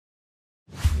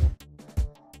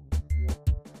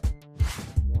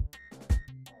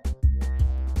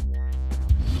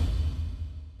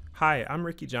Hi, I'm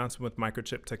Ricky Johnson with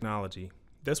Microchip Technology.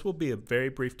 This will be a very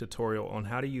brief tutorial on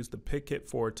how to use the PICkit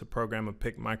 4 to program a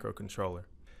PIC microcontroller.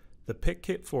 The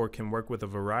PICkit 4 can work with a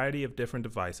variety of different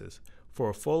devices.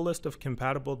 For a full list of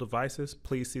compatible devices,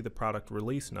 please see the product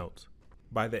release notes.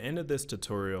 By the end of this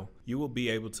tutorial, you will be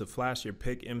able to flash your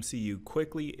PIC MCU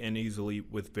quickly and easily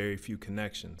with very few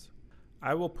connections.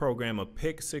 I will program a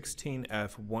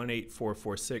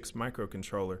PIC16F18446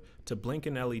 microcontroller to blink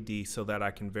an LED so that I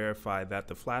can verify that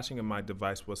the flashing of my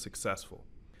device was successful.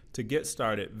 To get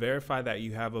started, verify that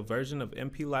you have a version of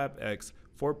MPLAB-X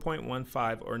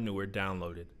 4.15 or newer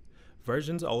downloaded.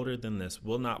 Versions older than this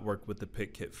will not work with the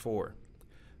PICkit 4.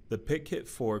 The PICkit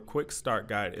 4 Quick Start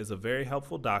Guide is a very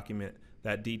helpful document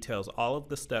that details all of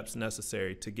the steps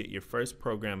necessary to get your first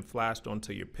program flashed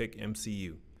onto your PIC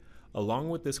MCU. Along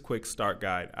with this quick start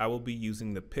guide, I will be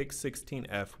using the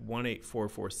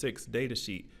PIC16F18446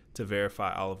 datasheet to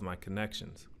verify all of my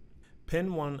connections.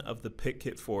 Pin 1 of the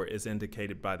PICkit 4 is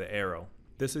indicated by the arrow.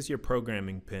 This is your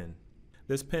programming pin.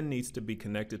 This pin needs to be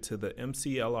connected to the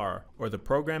MCLR or the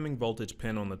programming voltage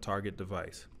pin on the target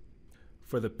device.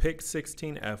 For the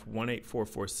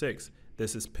PIC16F18446,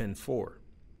 this is pin 4.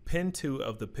 Pin 2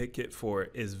 of the PICkit 4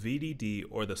 is VDD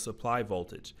or the supply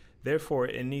voltage. Therefore,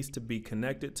 it needs to be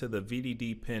connected to the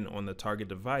VDD pin on the target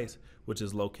device, which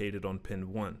is located on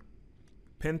pin 1.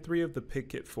 Pin 3 of the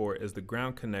PICkit 4 is the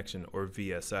ground connection or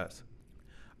VSS.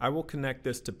 I will connect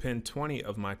this to pin 20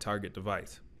 of my target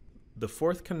device. The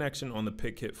fourth connection on the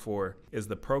PICkit 4 is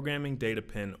the programming data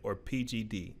pin or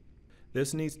PGD.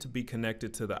 This needs to be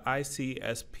connected to the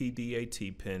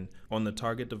IC-SPDAT pin on the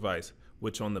target device,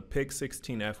 which on the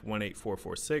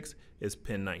PIC16F18446 is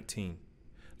pin 19.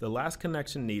 The last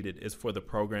connection needed is for the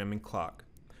programming clock.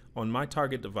 On my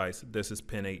target device, this is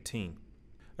pin 18.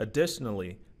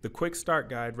 Additionally, the Quick Start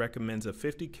Guide recommends a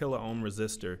 50 kilo ohm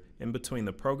resistor in between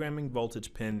the programming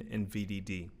voltage pin and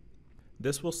VDD.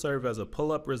 This will serve as a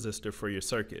pull-up resistor for your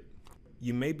circuit.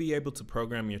 You may be able to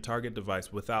program your target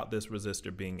device without this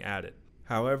resistor being added.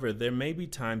 However, there may be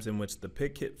times in which the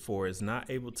PICkit 4 is not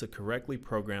able to correctly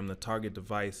program the target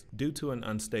device due to an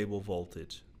unstable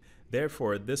voltage.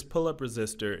 Therefore, this pull-up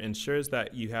resistor ensures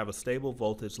that you have a stable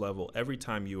voltage level every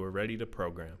time you are ready to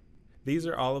program. These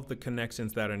are all of the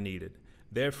connections that are needed.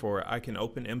 Therefore, I can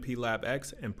open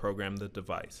MPLAB-X and program the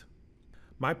device.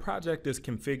 My project is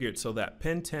configured so that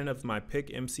pin 10 of my PIC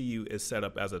MCU is set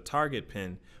up as a target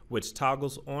pin, which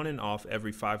toggles on and off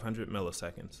every 500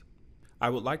 milliseconds. I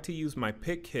would like to use my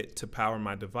PICkit to power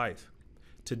my device.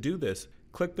 To do this,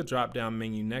 click the drop-down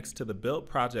menu next to the Build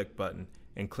Project button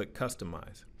and click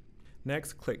Customize.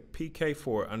 Next, click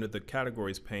PK4 under the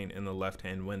Categories pane in the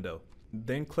left-hand window.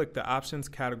 Then click the Options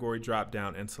category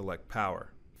drop-down and select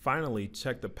Power. Finally,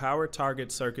 check the Power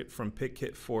Target Circuit from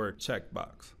PICkit 4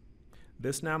 checkbox.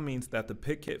 This now means that the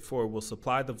PICkit 4 will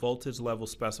supply the voltage level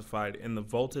specified in the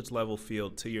voltage level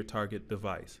field to your target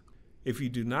device. If you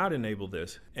do not enable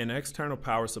this, an external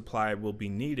power supply will be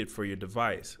needed for your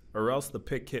device, or else the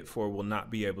PICkit 4 will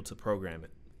not be able to program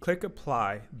it. Click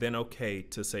Apply, then OK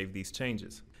to save these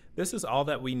changes. This is all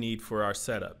that we need for our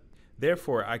setup.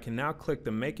 Therefore, I can now click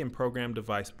the Make and Program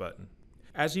Device button.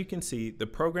 As you can see, the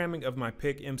programming of my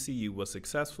PIC MCU was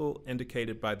successful,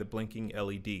 indicated by the blinking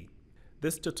LED.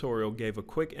 This tutorial gave a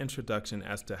quick introduction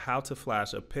as to how to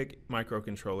flash a PIC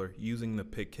microcontroller using the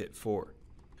PICkit 4.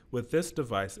 With this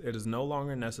device, it is no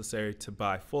longer necessary to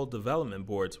buy full development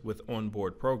boards with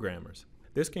onboard programmers.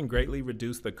 This can greatly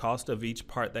reduce the cost of each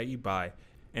part that you buy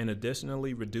and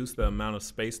additionally reduce the amount of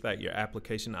space that your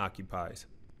application occupies.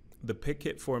 The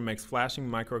PICkit 4 makes flashing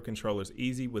microcontrollers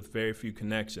easy with very few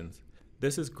connections.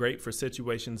 This is great for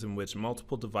situations in which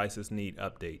multiple devices need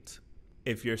updates.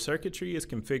 If your circuitry is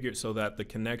configured so that the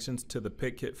connections to the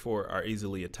PICkit 4 are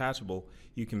easily attachable,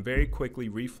 you can very quickly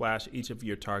reflash each of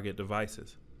your target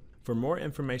devices. For more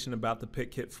information about the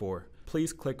PICkit 4,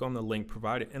 please click on the link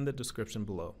provided in the description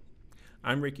below.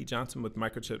 I'm Ricky Johnson with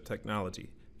Microchip Technology.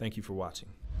 Thank you for watching.